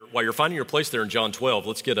you're finding your place there in John 12,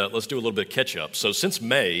 let's do a little bit of catch up. So since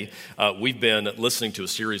May, we've been listening to a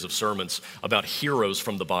series of sermons about heroes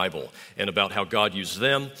from the Bible and about how God used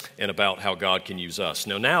them and about how God can use us.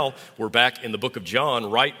 Now we're back in the book of John,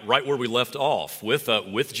 right where we left off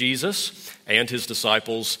with Jesus and his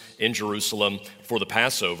disciples in Jerusalem for the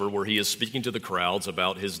Passover, where he is speaking to the crowds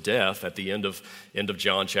about his death at the end of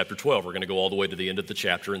John chapter 12. We're going to go all the way to the end of the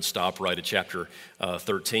chapter and stop right at chapter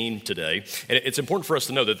 13 today. And it's important for us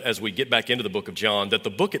to know that as we get back into the book of John, that the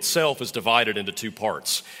book itself is divided into two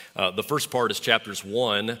parts. The first part is chapters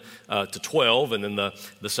 1 to 12, and then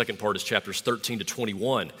the second part is chapters 13 to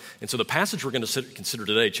 21. And so the passage we're going to consider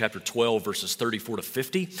today, chapter 12, verses 34 to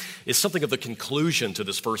 50, is something of the conclusion to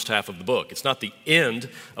this first half of the book. It's not the end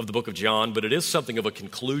of the book of John, but it is something of a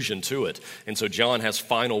conclusion to it. And so John has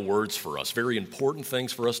final words for us, very important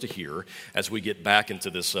things for us to hear as we get back into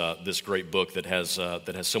this great book that has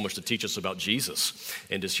so much to teach us about Jesus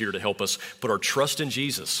and is here to help us put our trust in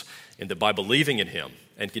Jesus, and that by believing in him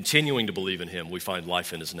and continuing to believe in him, we find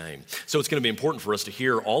life in his name. So it's going to be important for us to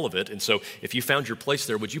hear all of it. And so if you found your place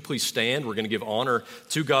there, would you please stand? We're going to give honor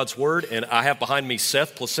to God's word. And I have behind me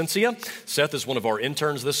Seth Placencia. Seth is one of our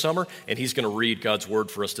interns this summer, and he's going to read God's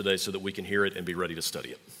word for us today so that we can hear it and be ready to study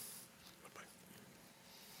it.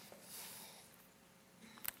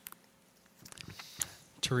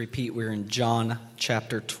 To repeat, we're in John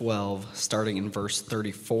chapter 12, starting in verse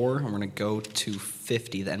 34, and we're going to go to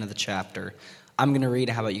 50, the end of the chapter. I'm going to read.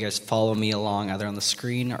 How about you guys follow me along, either on the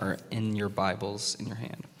screen or in your Bibles in your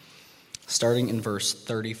hand. Starting in verse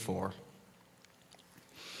 34.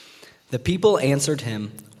 The people answered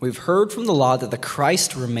him, "We've heard from the law that the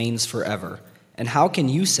Christ remains forever. And how can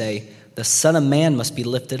you say, 'The Son of Man must be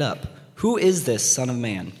lifted up'? Who is this Son of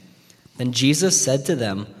Man?" Then Jesus said to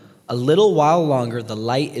them, "A little while longer the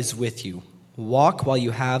light is with you. Walk while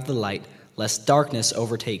you have the light, lest darkness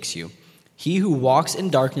overtakes you. He who walks in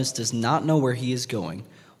darkness does not know where he is going.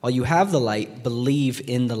 While you have the light, believe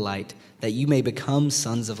in the light, that you may become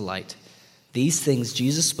sons of light." These things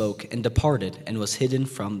Jesus spoke and departed and was hidden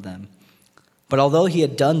from them. But although he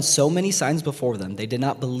had done so many signs before them, they did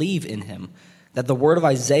not believe in him, that the word of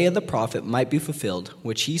Isaiah the prophet might be fulfilled,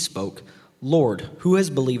 which he spoke, "Lord, who has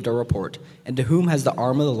believed our report, and to whom has the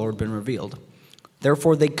arm of the Lord been revealed?"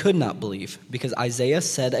 Therefore they could not believe, because Isaiah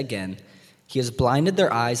said again, "He has blinded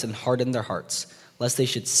their eyes and hardened their hearts, lest they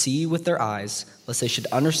should see with their eyes, lest they should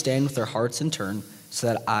understand with their hearts and turn, so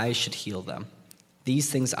that I should heal them." These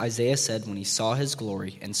things Isaiah said when he saw his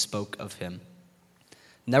glory and spoke of him.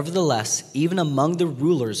 Nevertheless, even among the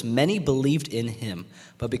rulers many believed in him,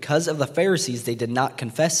 but because of the Pharisees they did not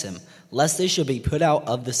confess him, lest they should be put out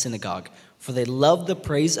of the synagogue, for they loved the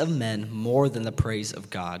praise of men more than the praise of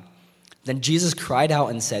God. Then Jesus cried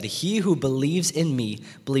out and said, "He who believes in me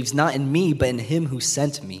believes not in me, but in him who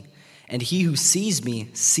sent me. And he who sees me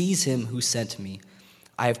sees him who sent me.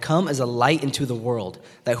 I have come as a light into the world,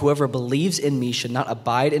 that whoever believes in me should not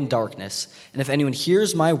abide in darkness. And if anyone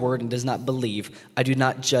hears my word and does not believe, I do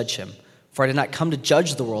not judge him. For I did not come to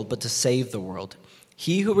judge the world, but to save the world.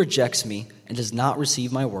 He who rejects me and does not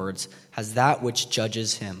receive my words has that which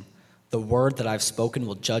judges him. The word that I have spoken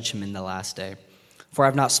will judge him in the last day. For I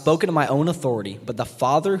have not spoken of my own authority, but the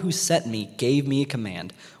Father who sent me gave me a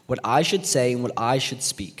command, what I should say and what I should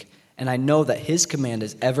speak. And I know that his command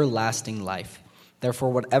is everlasting life.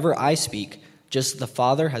 Therefore, whatever I speak, just as the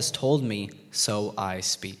Father has told me, so I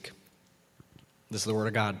speak." This is the word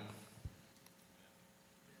of God.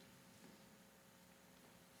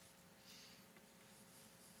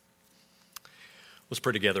 Let's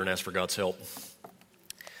pray together and ask for God's help.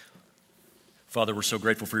 Father, we're so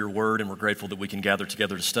grateful for your word, and we're grateful that we can gather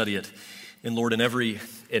together to study it. And Lord, in every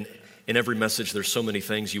message, there's so many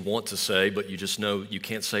things you want to say, but you just know you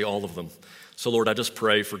can't say all of them. So Lord, I just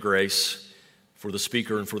pray for grace for the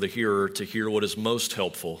speaker and for the hearer to hear what is most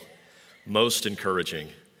helpful, most encouraging,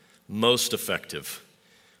 most effective,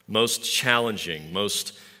 most challenging,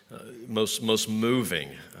 most moving,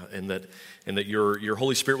 and that your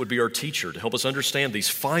Holy Spirit would be our teacher to help us understand these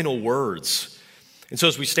final words. And so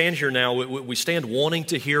as we stand here now, we stand wanting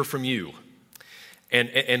to hear from you.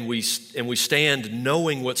 And we stand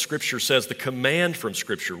knowing what Scripture says, the command from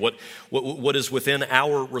Scripture, what is within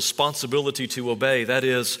our responsibility to obey. That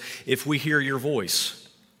is, if we hear your voice,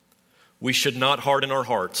 we should not harden our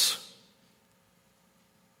hearts.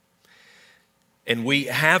 And we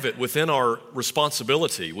have it within our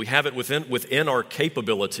responsibility. We have it within our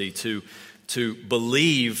capability to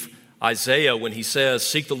believe Isaiah when he says,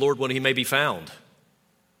 "Seek the Lord when he may be found."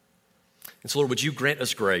 And so, Lord, would you grant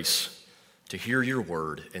us grace to hear your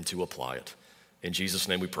word and to apply it. In Jesus'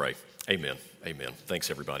 name we pray. Amen. Amen. Thanks,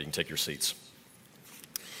 everybody. You can take your seats.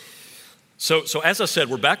 So as I said,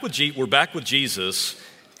 we're back with Jesus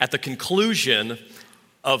at the conclusion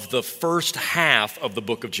of the first half of the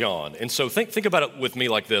book of John. And so think about it with me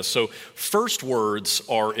like this. So first words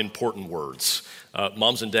are important words.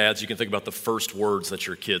 Moms and dads, you can think about the first words that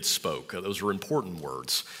your kids spoke. Those were important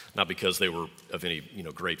words, not because they were of any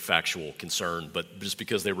great factual concern, but just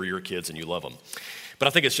because they were your kids and you love them. But I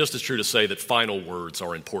think it's just as true to say that final words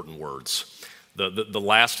are important words. The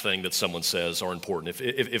last thing that someone says are important.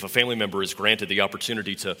 If a family member is granted the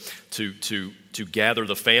opportunity to gather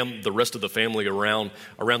the rest of the family around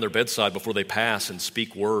their bedside before they pass and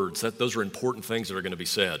speak words, those are important things that are going to be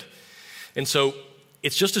said. And so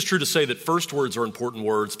it's just as true to say that first words are important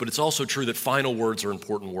words, but it's also true that final words are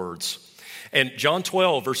important words. And John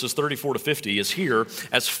 12, verses 34 to 50 is here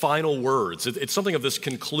as final words. It's something of this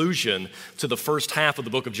conclusion to the first half of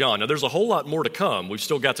the book of John. Now, there's a whole lot more to come. We've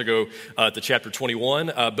still got to go to chapter 21.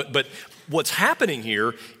 But what's happening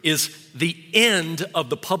here is the end of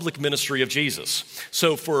the public ministry of Jesus.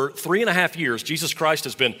 So for 3.5 years, Jesus Christ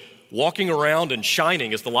has been walking around and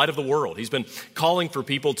shining as the light of the world. He's been calling for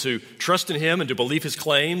people to trust in him and to believe his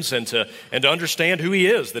claims and to understand who he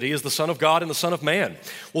is, that he is the Son of God and the Son of Man.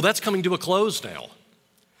 Well, that's coming to a close now.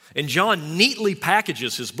 And John neatly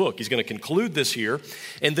packages his book. He's going to conclude this here.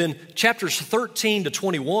 And then chapters 13 to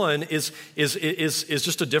 21 is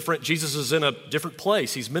just a different, Jesus is in a different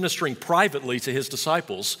place. He's ministering privately to his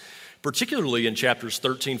disciples, particularly in chapters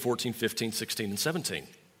 13, 14, 15, 16, and 17.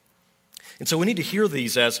 And so we need to hear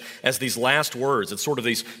these as these last words. It's sort of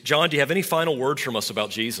these, John, do you have any final words from us about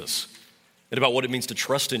Jesus and about what it means to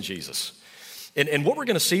trust in Jesus? And what we're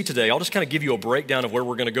going to see today, I'll just kind of give you a breakdown of where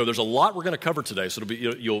we're going to go. There's a lot we're going to cover today, so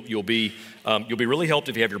you'll be really helped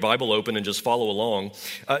if you have your Bible open and just follow along.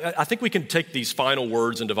 I think we can take these final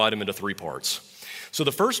words and divide them into 3 parts. So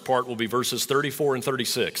the first part will be verses 34 and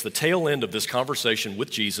 36, the tail end of this conversation with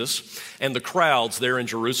Jesus and the crowds there in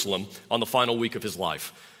Jerusalem on the final week of his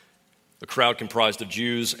life. The crowd comprised of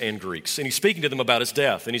Jews and Greeks. And he's speaking to them about his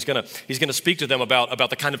death. And he's going to speak to them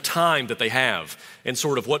about the kind of time that they have and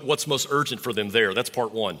sort of what's most urgent for them there. That's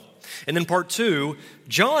part 1. And then part 2,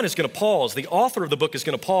 John is going to pause. The author of the book is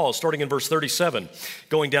going to pause starting in verse 37,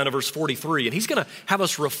 going down to verse 43. And he's going to have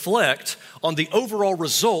us reflect on the overall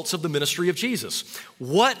results of the ministry of Jesus.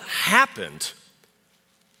 What happened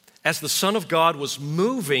as the Son of God was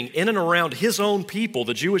moving in and around his own people,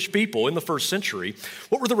 the Jewish people in the first century?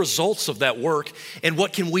 What were the results of that work, and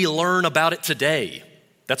what can we learn about it today?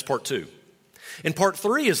 That's part 2. And part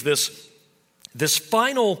 3 is this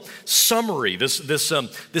final summary,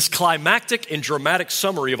 this climactic and dramatic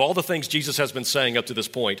summary of all the things Jesus has been saying up to this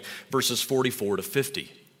point, verses 44 to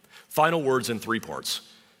 50. Final words in 3 parts.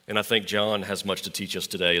 And I think John has much to teach us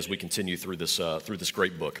today as we continue through this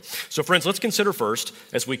great book. So friends, let's consider first,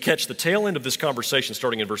 as we catch the tail end of this conversation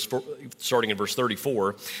starting in verse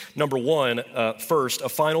 34, number 1, first, a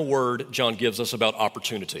final word John gives us about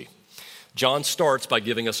opportunity. John starts by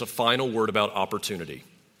giving us a final word about opportunity.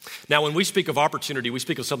 Now, when we speak of opportunity, we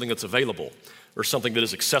speak of something that's available or something that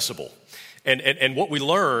is accessible. And what we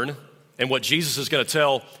learn and what Jesus is going to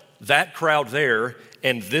tell that crowd there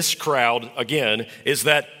and this crowd again is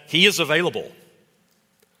that he is available,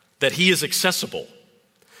 that he is accessible,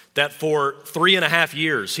 that for 3.5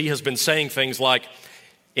 years he has been saying things like,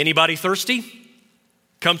 anybody thirsty?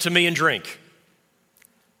 Come to me and drink.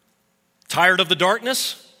 Tired of the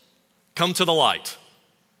darkness? Come to the light.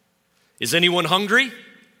 Is anyone hungry?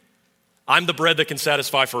 I'm the bread that can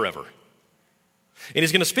satisfy forever. And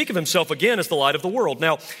he's going to speak of himself again as the light of the world.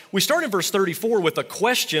 Now, we start in verse 34 with a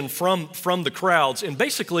question from the crowds. And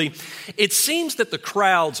basically, it seems that the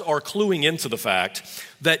crowds are cluing into the fact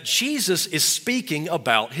that Jesus is speaking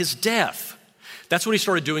about his death. That's what he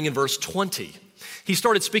started doing in verse 20. He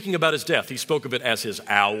started speaking about his death. He spoke of it as his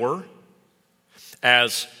hour,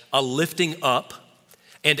 as a lifting up,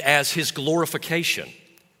 and as his glorification.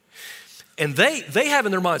 And they have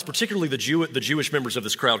in their minds, particularly the Jewish members of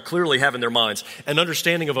this crowd, clearly have in their minds an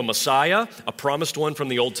understanding of a Messiah, a promised one from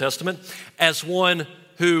the Old Testament, as one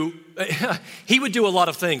who, he would do a lot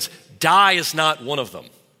of things. Die is not one of them.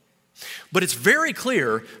 But it's very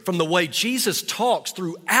clear from the way Jesus talks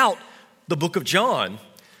throughout the book of John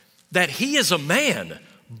that he is a man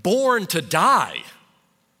born to die.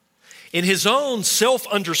 In his own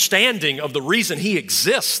self-understanding of the reason he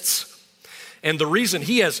exists and the reason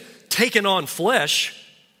he has taken on flesh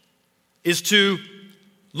is to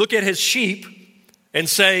look at his sheep and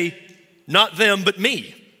say, not them, but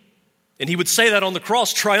me. And he would say that on the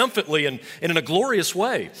cross triumphantly and in a glorious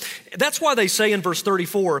way. That's why they say in verse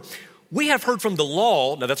 34, we have heard from the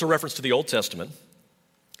law, now that's a reference to the Old Testament,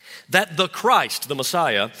 that the Christ, the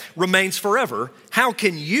Messiah, remains forever, how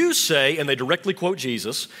can you say, and they directly quote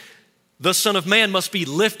Jesus, the Son of Man must be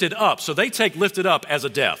lifted up? So they take lifted up as a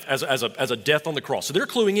death, as a death on the cross. So they're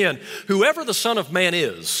cluing in, whoever the Son of Man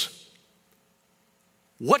is,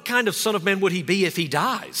 what kind of Son of Man would he be if he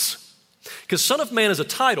dies? Because Son of Man is a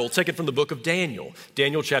title taken from the book of Daniel,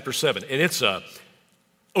 Daniel chapter 7, and it's a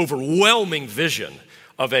overwhelming vision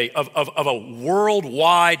of a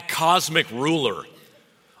worldwide cosmic ruler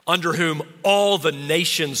under whom all the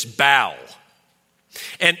nations bow.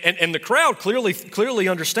 And the crowd clearly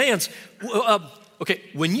understands, okay,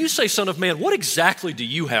 when you say Son of Man, what exactly do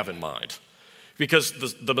you have in mind?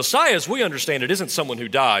 Because the Messiah, as we understand it, isn't someone who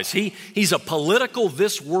dies. He's a political,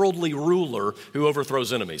 this worldly ruler who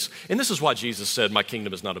overthrows enemies. And this is why Jesus said, my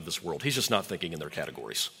kingdom is not of this world. He's just not thinking in their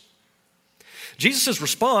categories. Jesus'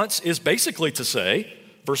 response is basically to say,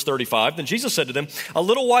 verse 35, then Jesus said to them, a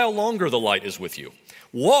little while longer the light is with you.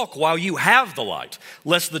 Walk while you have the light,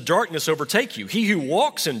 lest the darkness overtake you. He who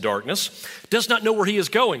walks in darkness does not know where he is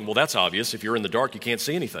going. Well, that's obvious. If you're in the dark, you can't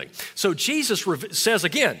see anything. So Jesus says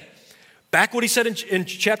again, back what he said in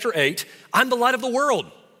chapter 8, I'm the light of the world.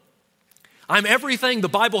 I'm everything the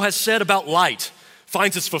Bible has said about light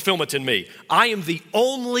finds its fulfillment in me. I am the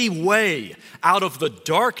only way out of the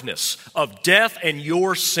darkness of death and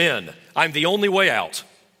your sin. I'm the only way out.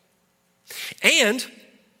 And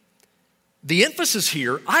the emphasis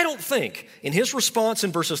here, I don't think, in his response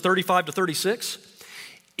in verses 35 to 36,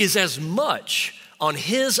 is as much on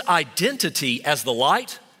his identity as the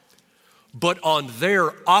light, but on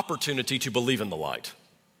their opportunity to believe in the light.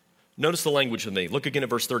 Notice the language with me. Look again at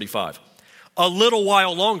verse 35. A little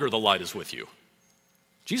while longer the light is with you.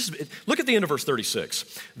 Jesus, look at the end of verse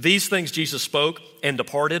 36. These things Jesus spoke and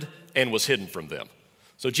departed and was hidden from them.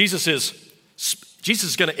 So Jesus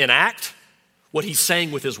is going to enact what he's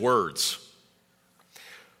saying with his words.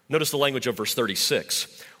 Notice the language of verse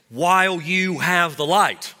 36. While you have the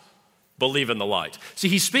light, believe in the light. See,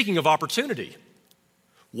 he's speaking of opportunity.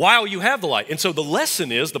 While you have the light. And so the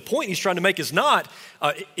lesson is, the point he's trying to make is not,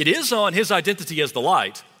 it is on his identity as the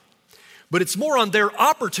light, but it's more on their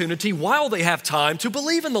opportunity while they have time to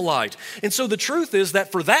believe in the light. And so the truth is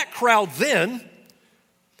that for that crowd then,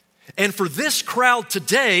 and for this crowd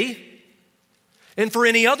today, and for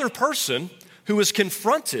any other person who is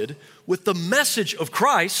confronted with the message of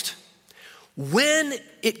Christ, when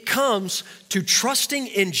it comes to trusting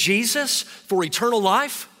in Jesus for eternal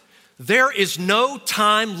life, there is no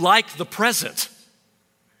time like the present.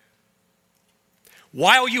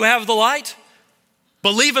 While you have the light,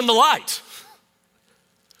 believe in the light.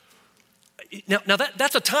 Now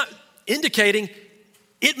that's a time indicating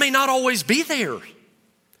it may not always be there.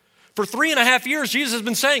 For 3.5 years, Jesus has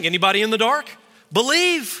been saying, anybody in the dark?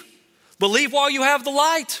 Believe. Believe while you have the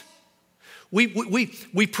light.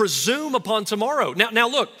 We presume upon tomorrow. Now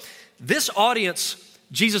look, this audience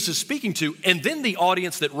Jesus is speaking to, and then the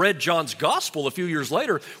audience that read John's gospel a few years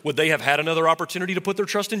later, would they have had another opportunity to put their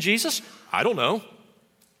trust in Jesus? I don't know.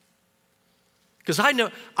 Because I know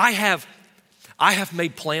I have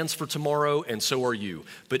made plans for tomorrow, and so are you.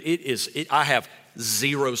 But I have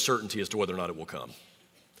zero certainty as to whether or not it will come.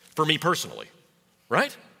 For me personally,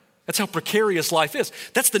 right? That's how precarious life is.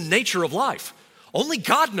 That's the nature of life. Only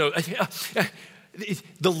God knows.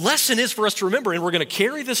 The lesson is for us to remember, and we're going to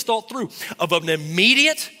carry this thought through, of an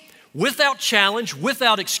immediate, without challenge,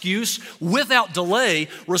 without excuse, without delay,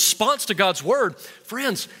 response to God's word.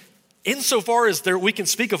 Friends, insofar as we can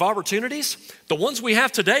speak of opportunities, the ones we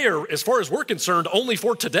have today are, as far as we're concerned, only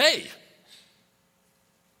for today.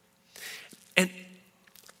 And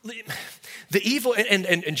the evil,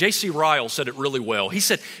 and J.C. Ryle said it really well. He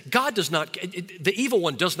said, the evil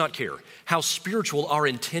one does not care how spiritual our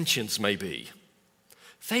intentions may be.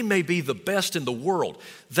 They may be the best in the world.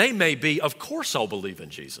 They may be, of course I'll believe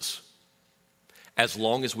in Jesus, as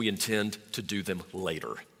long as we intend to do them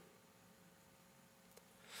later.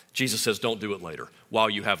 Jesus says, don't do it later.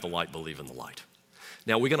 While you have the light, believe in the light.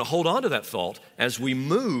 Now, we're going to hold on to that thought as we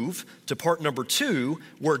move to part number 2,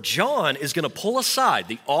 where John is going to pull aside.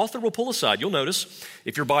 The author will pull aside. You'll notice,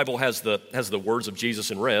 if your Bible has the words of Jesus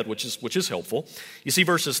in red, which is helpful. You see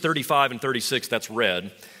verses 35 and 36, that's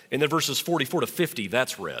red. And then verses 44 to 50,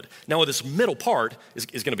 that's red. Now, this middle part is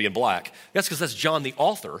going to be in black. That's because that's John, the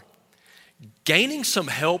author, gaining some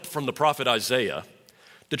help from the prophet Isaiah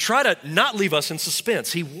to try to not leave us in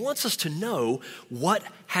suspense. He wants us to know what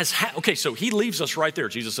has happened. Okay, so he leaves us right there.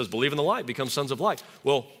 Jesus says, believe in the light, become sons of light.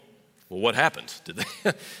 Well, what happened?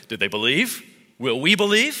 Did they believe? Will we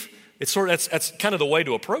believe? That's kind of the way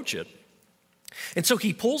to approach it. And so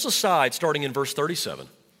he pulls aside, starting in verse 37,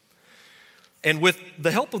 And with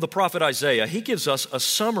the help of the prophet Isaiah, he gives us a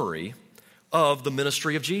summary of the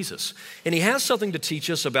ministry of Jesus. And he has something to teach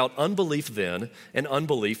us about unbelief then and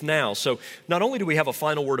unbelief now. So not only do we have a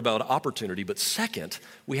final word about opportunity, but second,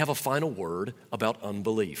 we have a final word about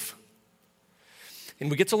unbelief.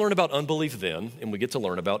 And we get to learn about unbelief then, and we get to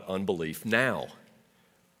learn about unbelief now.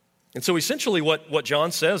 And so essentially what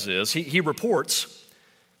John says is, he reports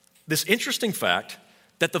this interesting fact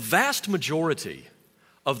that the vast majority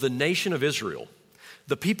of the nation of Israel,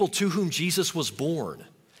 the people to whom Jesus was born,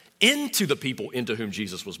 into the people into whom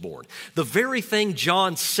Jesus was born, the very thing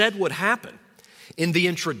John said would happen in the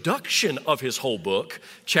introduction of his whole book,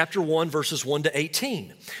 chapter 1, verses 1 to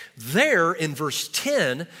 18. There in verse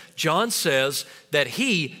 10, John says that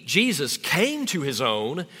he, Jesus, came to his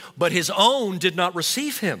own, but his own did not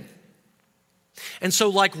receive him. And so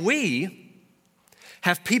like we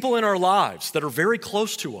have people in our lives that are very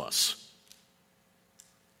close to us,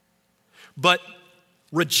 but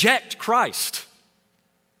reject Christ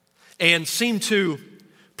and seem to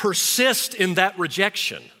persist in that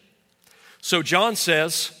rejection. So John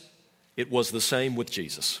says it was the same with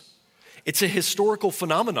Jesus. It's a historical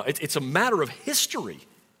phenomenon. It's a matter of history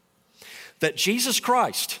that Jesus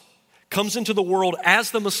Christ comes into the world as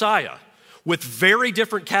the Messiah with very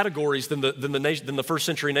different categories than the first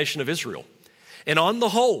century nation of Israel. And on the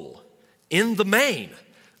whole, in the main,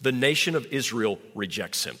 the nation of Israel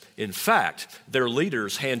rejects him. In fact, their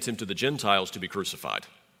leaders hand him to the Gentiles to be crucified.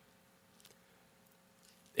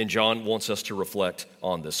 And John wants us to reflect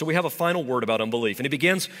on this. So we have a final word about unbelief. And he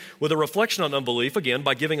begins with a reflection on unbelief, again,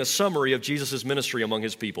 by giving a summary of Jesus' ministry among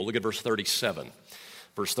his people. Look at verse 37.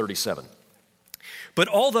 Verse 37. But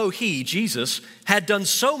although he, Jesus, had done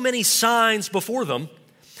so many signs before them,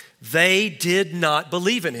 they did not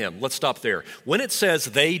believe in him. Let's stop there. When it says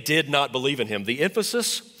they did not believe in him, the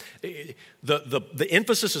emphasis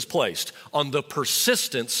is placed on the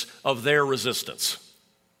persistence of their resistance.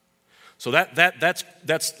 So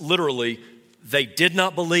that's literally, they did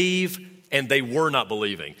not believe and they were not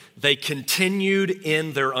believing. They continued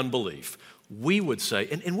in their unbelief. We would say,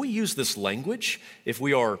 and we use this language if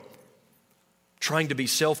we are trying to be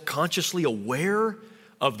self-consciously aware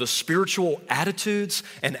of the spiritual attitudes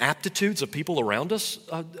and aptitudes of people around us,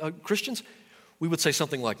 Christians, we would say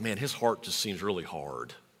something like, man, his heart just seems really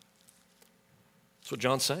hard. That's what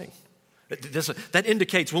John's saying. That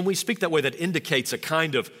indicates, when we speak that way, that indicates a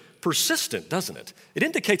kind of persistent, doesn't it? It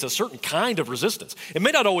indicates a certain kind of resistance. It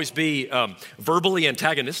may not always be verbally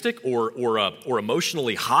antagonistic or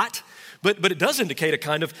emotionally hot, but it does indicate a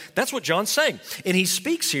kind of, that's what John's saying. And he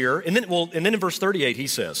speaks here, and then in verse 38 he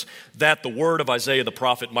says, that the word of Isaiah the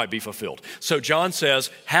prophet might be fulfilled. So John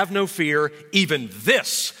says, have no fear, even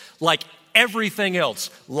this, like everything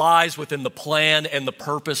else, lies within the plan and the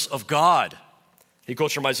purpose of God. He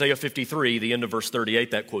quotes from Isaiah 53, the end of verse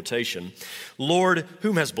 38, that quotation. Lord,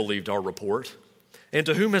 whom has believed our report? And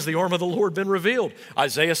to whom has the arm of the Lord been revealed?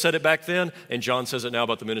 Isaiah said it back then, and John says it now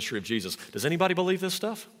about the ministry of Jesus. Does anybody believe this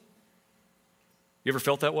stuff? You ever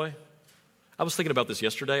felt that way? I was thinking about this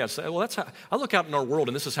yesterday. I said, well, that's how I look out in our world,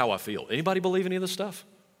 and this is how I feel. Anybody believe any of this stuff?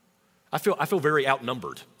 I feel very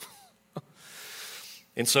outnumbered.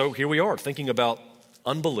 And so here we are, thinking about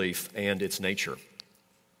unbelief and its nature.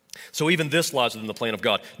 So even this lies within the plan of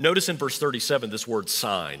God. Notice in verse 37 this word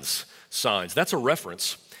signs. Signs. That's a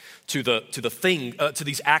reference to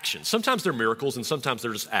these actions. Sometimes they're miracles and sometimes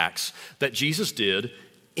they're just acts that Jesus did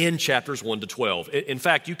in chapters 1 to 12. In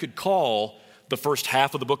fact, you could call the first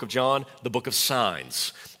half of the book of John the book of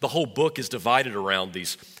signs. The whole book is divided around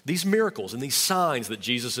these miracles and these signs that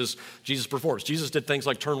Jesus performs. Jesus did things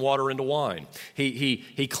like turn water into wine.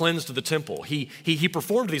 He cleansed the temple. He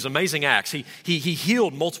performed these amazing acts. He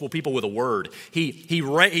healed multiple people with a word. He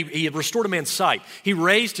restored a man's sight. He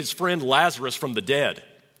raised his friend Lazarus from the dead.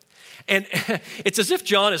 And it's as if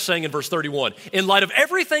John is saying in verse 31, in light of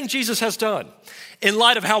everything Jesus has done, in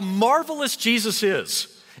light of how marvelous Jesus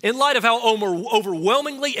is, in light of how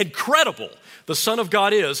overwhelmingly incredible the Son of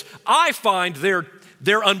God is, I find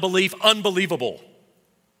their unbelief unbelievable.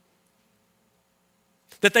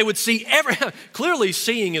 That they would see clearly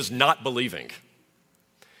seeing is not believing.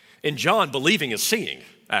 In John, believing is seeing,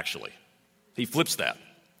 actually. He flips that.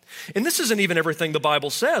 And this isn't even everything the Bible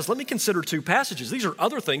says. Let me consider two passages. These are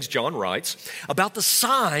other things John writes about the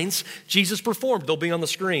signs Jesus performed. They'll be on the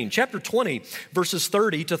screen. Chapter 20, verses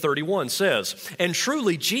 30 to 31 says, and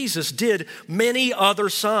truly Jesus did many other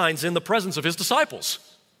signs in the presence of his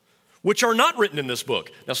disciples, which are not written in this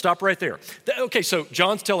book. Now stop right there. Okay, so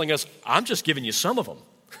John's telling us, I'm just giving you some of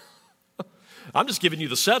them. I'm just giving you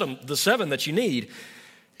the seven that you need.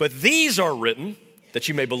 But these are written that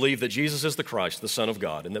you may believe that Jesus is the Christ, the Son of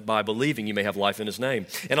God, and that by believing you may have life in his name.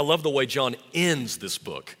 And I love the way John ends this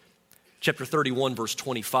book. Chapter 31, verse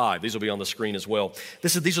 25. These will be on the screen as well.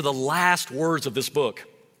 These are the last words of this book.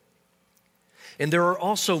 And there are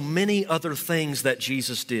also many other things that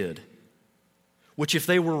Jesus did, which if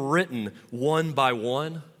they were written one by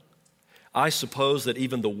one, I suppose that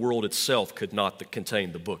even the world itself could not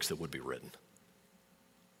contain the books that would be written.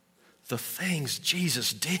 The things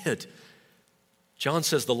Jesus did. John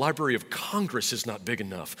says the Library of Congress is not big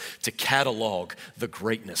enough to catalog the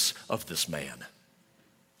greatness of this man.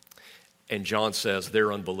 And John says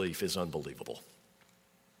their unbelief is unbelievable.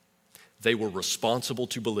 They were responsible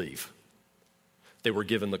to believe. They were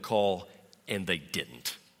given the call, and they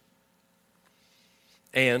didn't.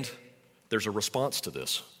 And there's a response to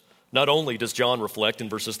this. Not only does John reflect in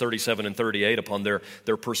verses 37 and 38 upon their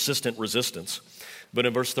persistent resistance, but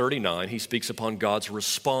in verse 39, he speaks upon God's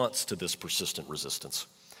response to this persistent resistance.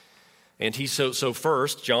 And so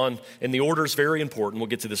first, John, and the order is very important. We'll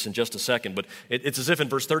get to this in just a second, but it's as if in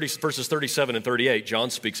verses 37 and 38,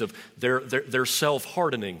 John speaks of their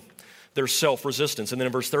self-hardening, their self-resistance. And then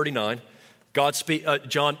in verse 39,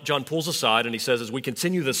 John pulls aside and he says, as we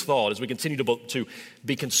continue this thought, as we continue to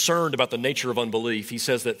be concerned about the nature of unbelief, he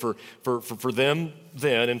says that for them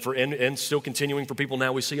then and still continuing for people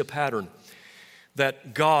now, we see a pattern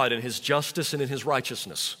that God in his justice and in his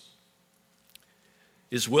righteousness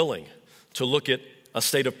is willing to look at a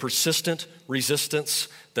state of persistent resistance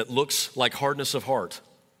that looks like hardness of heart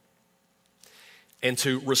and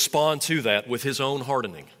to respond to that with his own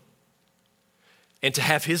hardening and to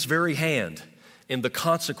have his very hand in the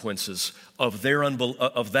consequences of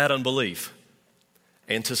that unbelief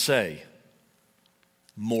and to say,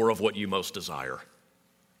 more of what you most desire.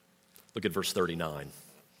 Look at verse 39.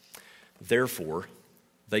 Therefore,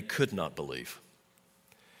 they could not believe.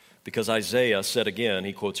 Because Isaiah said again,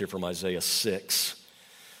 he quotes here from Isaiah 6,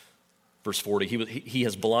 verse 40, he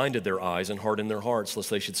has blinded their eyes and hardened their hearts,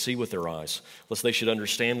 lest they should see with their eyes, lest they should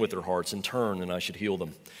understand with their hearts and turn, and I should heal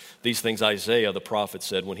them. These things Isaiah the prophet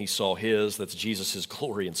said when he saw that's Jesus'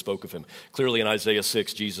 glory, and spoke of him. Clearly in Isaiah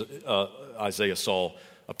 6, Isaiah saw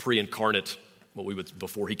a pre-incarnate,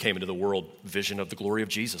 before he came into the world, vision of the glory of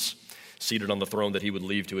Jesus, seated on the throne that he would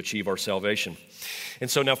leave to achieve our salvation. And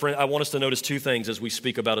so now, friend, I want us to notice two things as we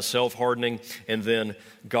speak about a self-hardening and then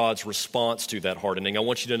God's response to that hardening. I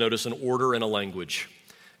want you to notice an order and a language.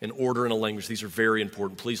 An order and a language. These are very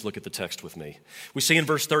important. Please look at the text with me. We see in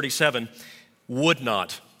verse 37, would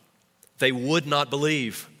not. They would not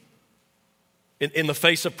believe. In the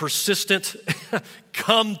face of persistent,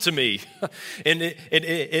 come to me. In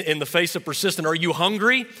the face of persistent, are you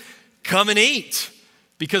hungry? Come and eat.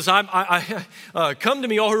 Because come to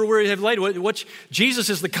me, all who are weary and heavy laden. Jesus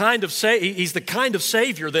is he's the kind of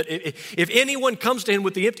Savior that if anyone comes to him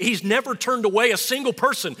with the empty, he's never turned away a single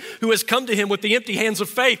person who has come to him with the empty hands of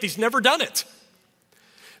faith. He's never done it.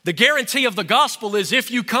 The guarantee of the gospel is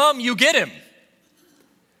if you come, you get him.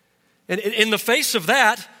 And in the face of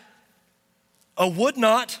that, a would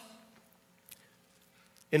not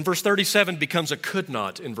in verse 37 becomes a could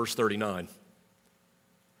not in verse 39.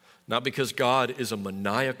 Not because God is a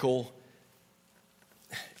maniacal,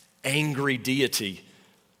 angry deity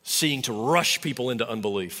seeking to rush people into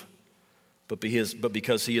unbelief, but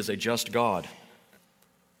because he is a just God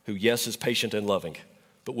who, yes, is patient and loving,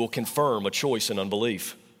 but will confirm a choice in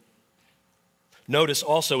unbelief. Notice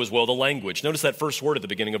also as well the language. Notice that first word at the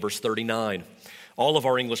beginning of verse 39. All of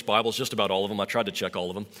our English Bibles, just about all of them, I tried to check all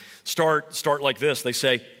of them, start like this. They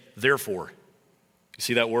say, therefore. You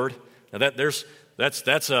see that word? Now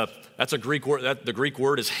that's a Greek word. The Greek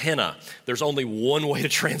word is hena. There's only one way to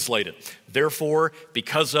translate it. Therefore,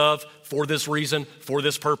 because of, for this reason, for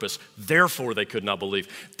this purpose. Therefore, they could not believe.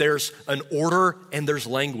 There's an order and there's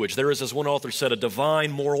language. There is, as one author said, a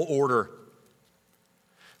divine moral order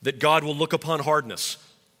that God will look upon hardness.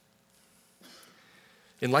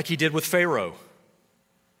 And like he did with Pharaoh,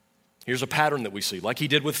 here's a pattern that we see. Like he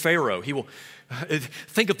did with Pharaoh, he will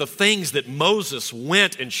think of the things that Moses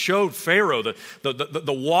went and showed Pharaoh.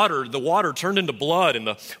 The water turned into blood, and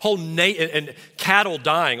the whole and cattle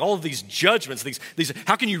dying. All of these judgments. These.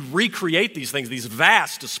 How can you recreate these things? These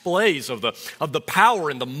vast displays of the power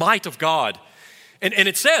and the might of God. And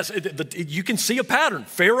it says you can see a pattern.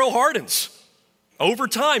 Pharaoh hardens. Over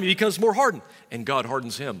time, he becomes more hardened, and God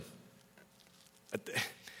hardens him.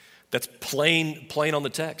 That's plain on the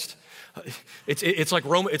text. It's like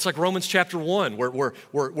Romans chapter 1, where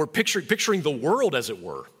we're picturing the world, as it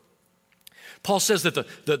were. Paul says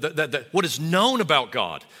that what is known about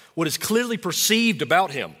God, what is clearly perceived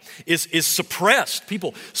about him, is suppressed.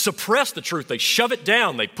 People suppress the truth. They shove it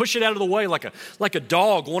down. They push it out of the way like a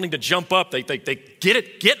dog wanting to jump up. They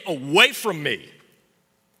get away from me.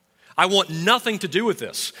 I want nothing to do with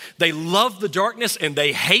this. They love the darkness and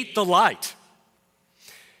they hate the light.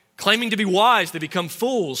 Claiming to be wise, they become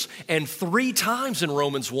fools. And 3 times in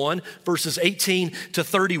Romans 1, verses 18 to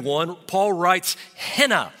 31, Paul writes,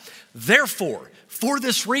 Henna, therefore, for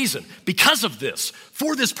this reason, because of this,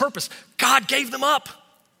 for this purpose, God gave them up.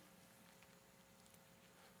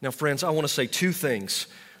 Now, friends, I want to say 2 things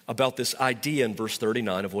about this idea in verse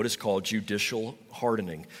 39 of what is called judicial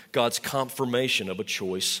hardening, God's confirmation of a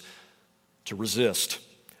choice to resist.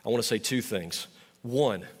 I want to say 2 things.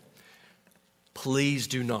 1, please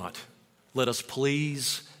do not, let us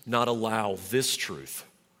please not allow this truth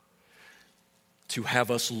to have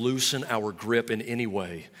us loosen our grip in any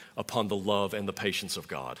way upon the love and the patience of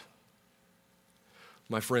God.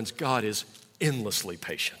 My friends, God is endlessly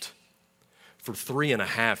patient. For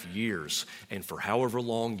 3.5 years, and for however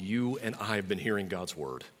long you and I have been hearing God's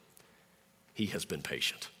word, he has been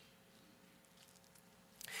patient.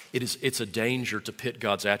 It's a danger to pit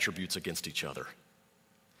God's attributes against each other.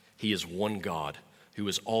 He is one God who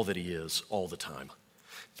is all that he is all the time.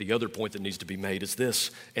 The other point that needs to be made is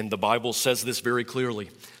this, and the Bible says this very clearly.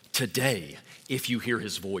 Today, if you hear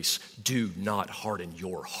his voice, do not harden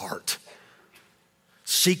your heart.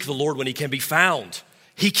 Seek the Lord when he can be found.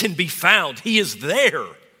 He can be found. He is there.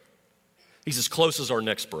 He's as close as our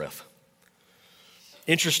next breath.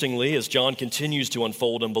 Interestingly, as John continues to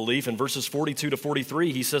unfold unbelief, in verses 42 to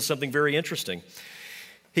 43, he says something very interesting.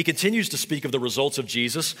 He continues to speak of the results of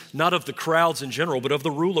Jesus, not of the crowds in general, but of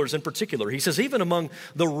the rulers in particular. He says, even among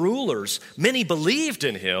the rulers, many believed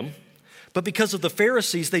in him, but because of the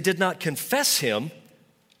Pharisees, they did not confess him,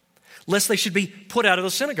 lest they should be put out of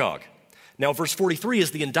the synagogue. Now, verse 43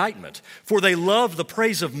 is the indictment. For they love the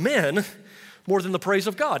praise of men more than the praise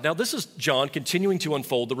of God. Now, this is John continuing to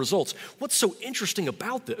unfold the results. What's so interesting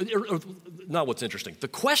about this, or not what's interesting, the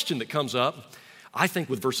question that comes up, I think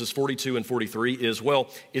with verses 42 and 43 is, well,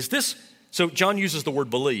 is this, so John uses the word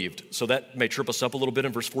believed, so that may trip us up a little bit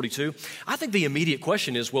in verse 42. I think the immediate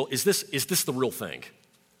question is, well, is this the real thing?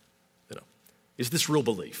 Is this real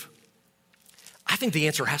belief? I think the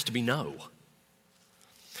answer has to be no.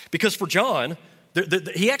 Because for John,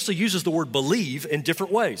 he actually uses the word believe in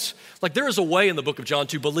different ways. Like there is a way in the book of John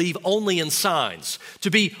to believe only in signs, to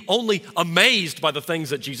be only amazed by the things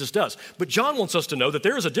that Jesus does. But John wants us to know that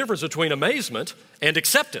there is a difference between amazement and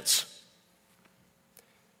acceptance.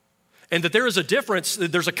 And that there is a difference,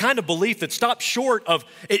 there's a kind of belief that stops short of,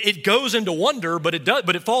 it goes into wonder, but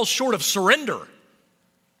it falls short of surrender.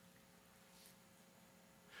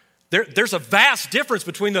 There's a vast difference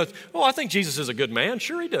between I think Jesus is a good man.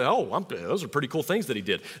 Sure he did. Those are pretty cool things that he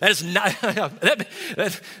did. That is not,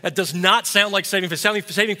 that does not sound like saving faith.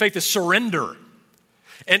 Saving faith is surrender.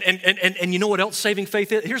 And you know what else saving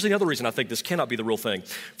faith is? Here's the other reason I think this cannot be the real thing.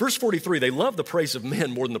 Verse 43, they love the praise of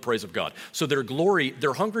men more than the praise of God. So they're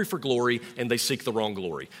hungry for glory and they seek the wrong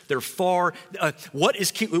glory. They're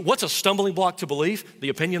what's a stumbling block to belief? The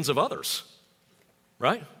opinions of others,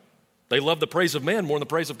 right? They love the praise of men more than the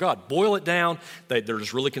praise of God. Boil it down, they're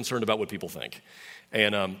just really concerned about what people think.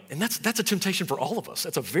 And that's a temptation for all of us.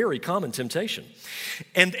 That's a very common temptation.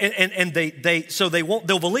 And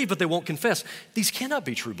they'll believe, but they won't confess. These cannot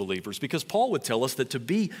be true believers because Paul would tell us that to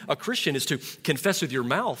be a Christian is to confess with your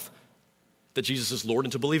mouth that Jesus is Lord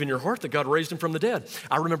and to believe in your heart that God raised him from the dead.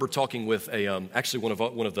 I remember talking with actually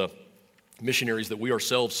one of the missionaries that we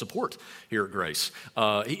ourselves support here at Grace.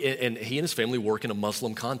 He and his family work in a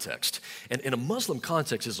Muslim context. And in a Muslim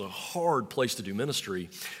context is a hard place to do ministry,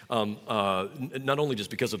 not only just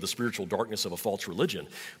because of the spiritual darkness of a false religion,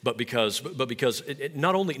 but because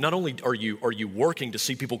not only are you working to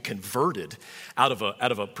see people converted out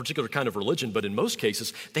of a particular kind of religion, but in most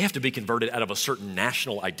cases, they have to be converted out of a certain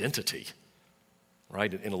national identity.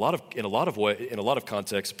 Right, in a lot of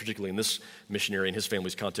contexts, particularly in this missionary and his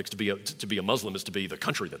family's context, to be a Muslim is to be the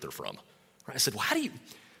country that they're from. Right? I said, well, how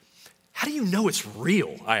do you know it's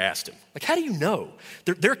real? I asked him. Like, how do you know?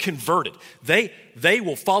 They're converted. They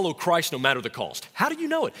will follow Christ no matter the cost. How do you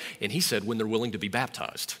know it? And he said, when they're willing to be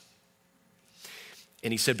baptized.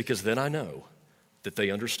 And he said, because then I know that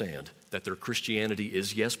they understand that their Christianity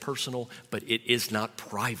is, yes, personal, but it is not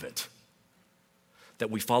private. That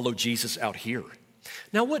we follow Jesus out here.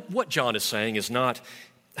 Now, what John is saying is not,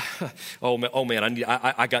 oh man,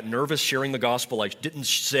 I got nervous sharing the gospel. I didn't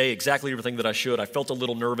say exactly everything that I should. I felt a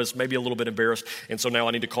little nervous, maybe a little bit embarrassed, and so now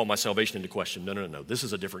I need to call my salvation into question. No. This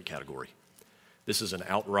is a different category. This is an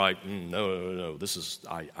outright, no,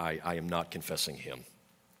 I am not confessing him.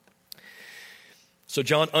 So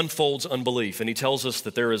John unfolds unbelief, and he tells us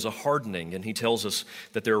that there is a hardening, and he tells us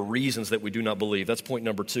that there are reasons that we do not believe. That's point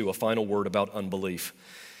number 2, a final word about unbelief.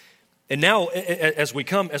 And now, as we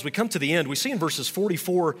come to the end, we see in verses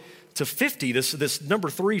 44 to 50, this number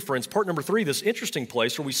 3, friends, part number 3, this interesting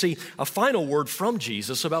place where we see a final word from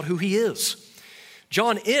Jesus about who he is.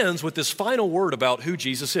 John ends with this final word about who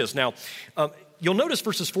Jesus is. Now, you'll notice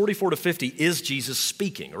verses 44 to 50 is Jesus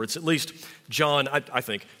speaking, or it's at least John, I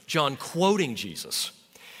think, John quoting Jesus.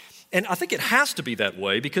 And I think it has to be that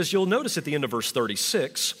way because you'll notice at the end of verse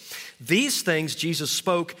 36, these things Jesus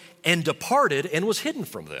spoke and departed and was hidden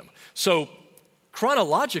from them. So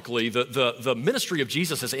chronologically, the ministry of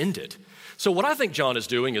Jesus has ended. So what I think John is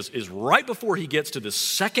doing is right before he gets to the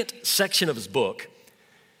second section of his book,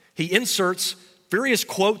 he inserts various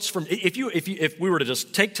quotes from, if we were to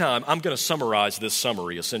just take time, I'm going to summarize this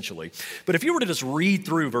summary essentially. But if you were to just read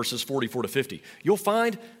through verses 44 to 50, you'll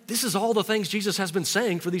find this is all the things Jesus has been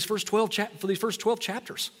saying for these first 12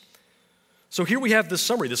 chapters. So here we have this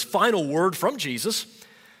summary, this final word from Jesus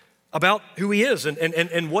about who he is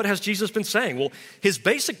and what has Jesus been saying. Well, his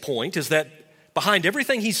basic point is that behind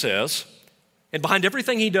everything he says and behind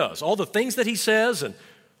everything he does, all the things that he says and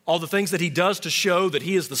all the things that he does to show that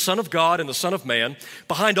he is the Son of God and the Son of Man,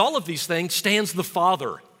 behind all of these things stands the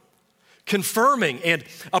Father, confirming and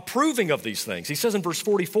approving of these things. He says in verse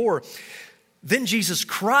 44, then Jesus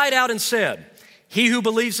cried out and said, he who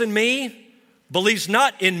believes in me believes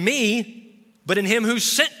not in me, but in him who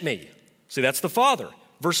sent me. See, that's the Father.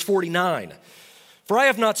 Verse 49, for I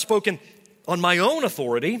have not spoken on my own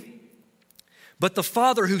authority, but the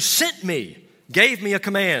Father who sent me gave me a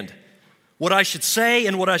command, what I should say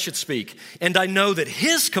and what I should speak. And I know that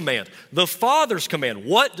his command, the Father's command,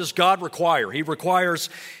 what does God require? He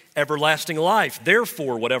requires everlasting life.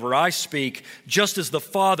 Therefore, whatever I speak, just as the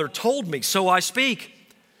Father told me, so I speak.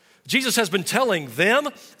 Jesus has been telling them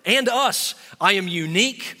and us, I am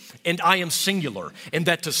unique and I am singular, and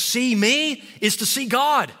that to see me is to see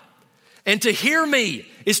God, and to hear me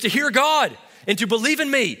is to hear God, and to believe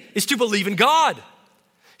in me is to believe in God.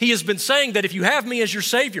 He has been saying that if you have me as your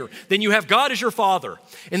Savior, then you have God as your Father.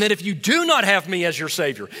 And that if you do not have me as your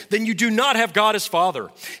Savior, then you do not have God as Father.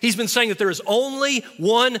 He's been saying that there is only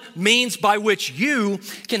one means by which you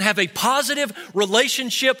can have a positive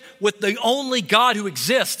relationship with the only God who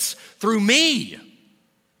exists, through me.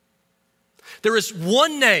 There is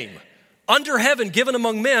one name under heaven given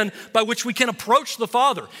among men by which we can approach the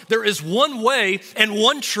Father. There is one way and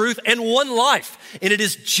one truth and one life, and it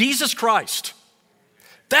is Jesus Christ.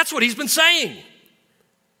 That's what he's been saying.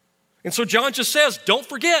 And so John just says, don't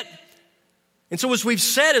forget. And so as we've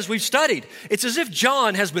said, as we've studied, it's as if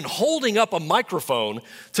John has been holding up a microphone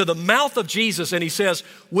to the mouth of Jesus and he says,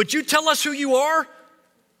 would you tell us who you are?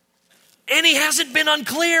 And he hasn't been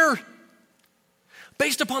unclear.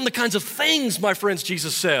 Based upon the kinds of things, my friends,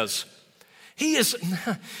 Jesus says, he is,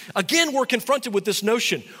 again, we're confronted with this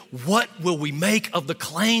notion, what will we make of the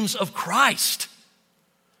claims of Christ?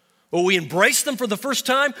 Will we embrace them for the first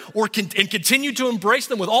time and continue to embrace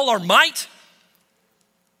them with all our might?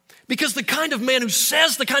 Because the kind of man who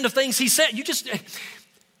says the kind of things he said, you just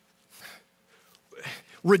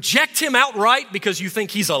reject him outright because you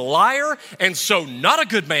think he's a liar and so not a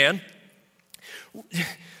good man.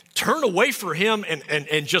 Turn away from him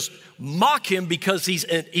and just mock him because he's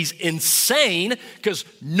insane, because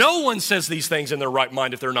no one says these things in their right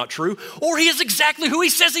mind if they're not true, or he is exactly who he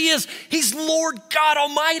says he is. He's Lord God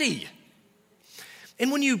Almighty.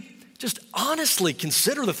 And when you just honestly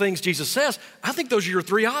consider the things Jesus says, I think those are your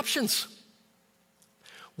 3 options.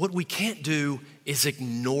 What we can't do is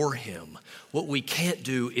ignore him. What we can't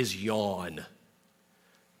do is yawn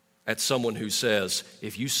at someone who says,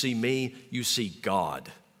 if you see me, you see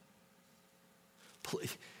God.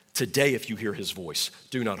 Today, if you hear his voice,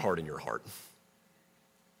 do not harden your heart.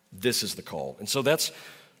 This is the call. And so that's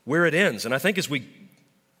where it ends. And I think as we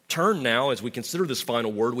turn now, as we consider this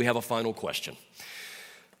final word, we have a final question.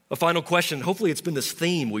 A final question. Hopefully it's been this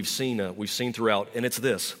theme we've seen throughout, and it's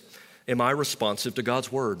this. Am I responsive to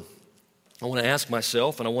God's word? I want to ask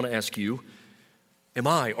myself, and I want to ask you,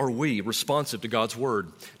 are we responsive to God's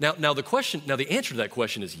word? Now the answer to that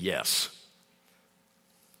question is yes.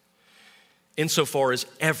 Insofar as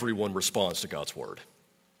everyone responds to God's word.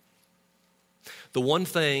 The one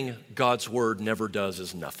thing God's word never does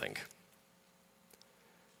is nothing.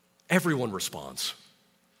 Everyone responds.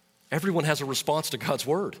 Everyone has a response to God's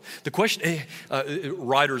word. The question,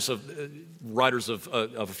 writers of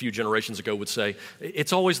a few generations ago would say,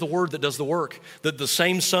 it's always the word that does the work. The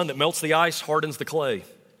same sun that melts the ice hardens the clay.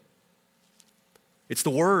 It's the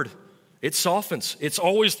word. It softens. It's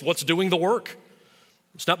always what's doing the work.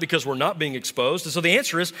 It's not because we're not being exposed. And so the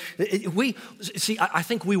answer is, I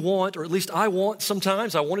think we want, or at least I want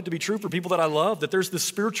sometimes, I want it to be true for people that I love, that there's this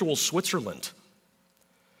spiritual Switzerland,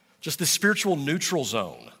 just this spiritual neutral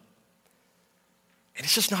zone. And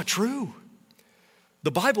it's just not true.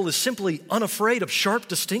 The Bible is simply unafraid of sharp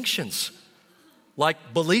distinctions,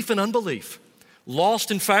 like belief and unbelief,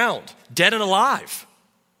 lost and found, dead and alive.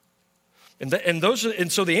 And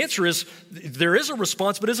so the answer is, there is a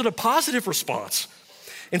response, but is it a positive response?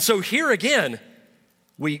 And so here again,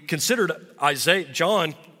 we considered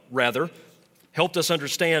John helped us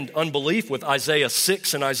understand unbelief with Isaiah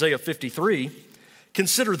 6 and Isaiah 53.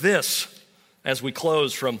 Consider this as we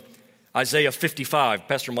close from Isaiah 55.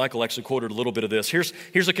 Pastor Michael actually quoted a little bit of this.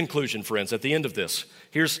 Here's a conclusion, friends, at the end of this.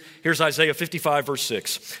 Here's Isaiah 55, verse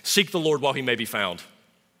 6. Seek the Lord while he may be found.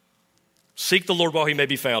 Seek the Lord while he may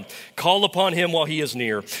be found. Call upon him while he is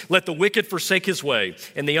near. Let the wicked forsake his way,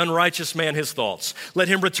 and the unrighteous man his thoughts. Let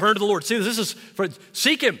him return to the Lord.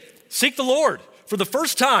 Seek him. Seek the Lord for the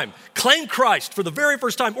first time. Claim Christ for the very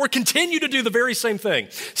first time, or continue to do the very same thing.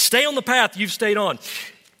 Stay on the path you've stayed on.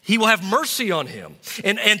 He will have mercy on him.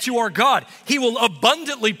 And to our God, he will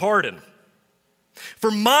abundantly pardon. For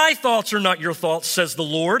my thoughts are not your thoughts, says the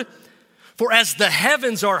Lord. For as the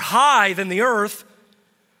heavens are high than the earth,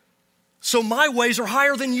 so my ways are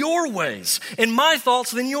higher than your ways, and my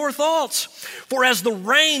thoughts than your thoughts. For as the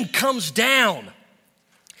rain comes down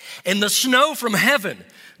and the snow from heaven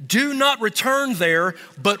do not return there,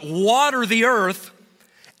 but water the earth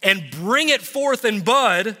and bring it forth in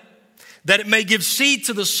bud, that it may give seed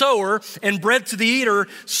to the sower and bread to the eater,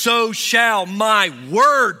 so shall my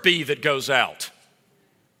word be that goes out.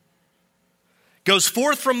 Goes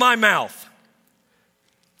forth from my mouth.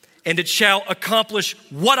 And it shall accomplish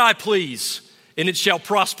what I please, and it shall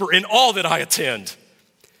prosper in all that I attend.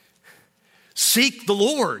 Seek the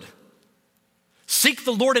Lord. Seek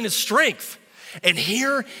the Lord in his strength. And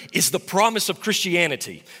here is the promise of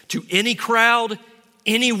Christianity to any crowd,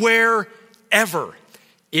 anywhere, ever.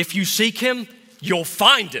 If you seek him, you'll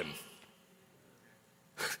find him.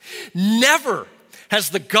 Never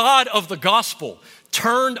has the God of the gospel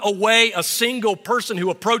turned away a single person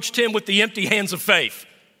who approached him with the empty hands of faith.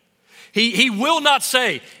 He will not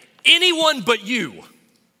say, anyone but you.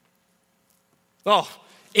 Oh,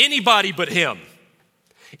 anybody but him.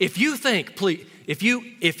 If you think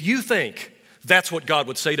that's what God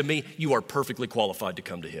would say to me, you are perfectly qualified to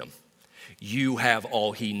come to him. You have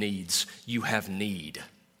all he needs. You have need.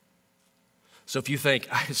 So if you think,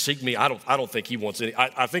 seek me, I don't think he wants any.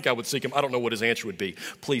 I think I would seek him. I don't know what his answer would be.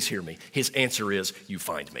 Please hear me. His answer is, you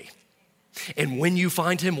find me. And when you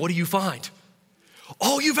find him, what do you find?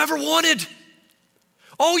 All you've ever wanted,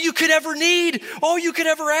 all you could ever need, all you could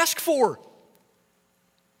ever ask for.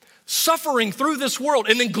 Suffering through this world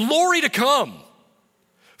and then glory to come.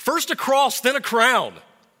 First a cross, then a crown.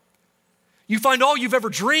 You find all you've ever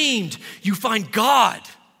dreamed. You find God.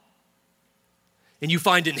 And you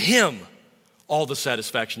find in him all the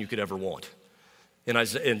satisfaction you could ever want.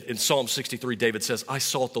 In Psalm 63, David says, I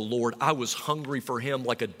sought the Lord. I was hungry for him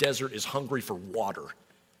like a desert is hungry for water.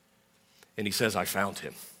 And he says, I found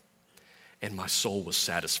him, and my soul was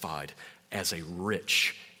satisfied as a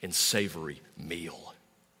rich and savory meal.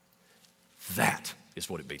 That is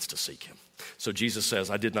what it means to seek him. So Jesus says,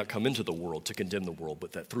 I did not come into the world to condemn the world,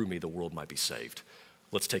 but that through me the world might be saved.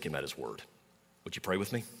 Let's take him at his word. Would you pray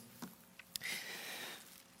with me?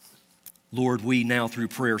 Lord, we now through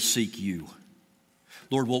prayer seek you.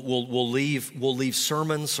 Lord, we'll leave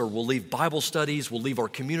sermons, or we'll leave Bible studies, we'll leave our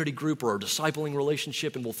community group or our discipling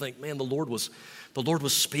relationship, and we'll think, man, the Lord was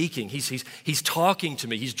speaking. He's talking to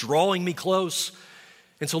me. He's drawing me close.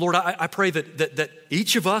 And so, Lord, I pray that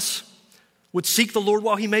each of us would seek the Lord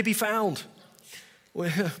while he may be found.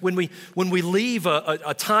 When we leave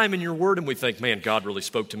a time in your word and we think, man, God really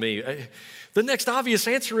spoke to me, the next obvious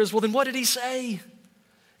answer is, well, then what did he say?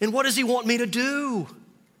 And what does he want me to do?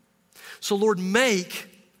 So, Lord, make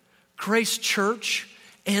Grace Church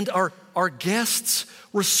and our guests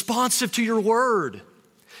responsive to your word,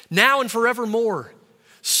 now and forevermore,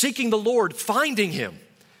 seeking the Lord, finding him.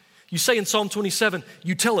 You say in Psalm 27,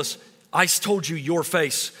 you tell us, I told you your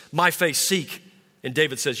face, my face seek. And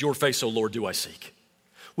David says, your face, O Lord, do I seek.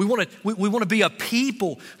 We want to be a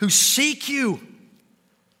people who seek you,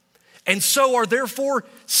 and so are therefore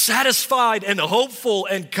satisfied and hopeful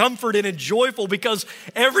and comforted and joyful, because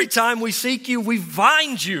every time we seek you, we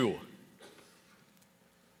find you.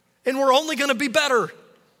 And we're only going to be better.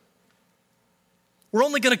 We're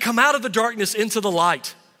only going to come out of the darkness into the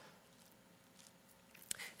light.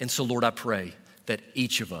 And so, Lord, I pray that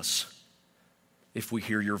each of us if we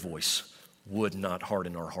hear your voice, would not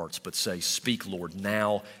harden our hearts, but say, speak, Lord,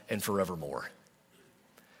 now and forevermore,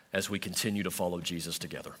 as we continue to follow Jesus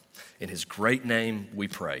together. In his great name we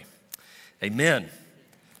pray. Amen.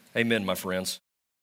 Amen, my friends.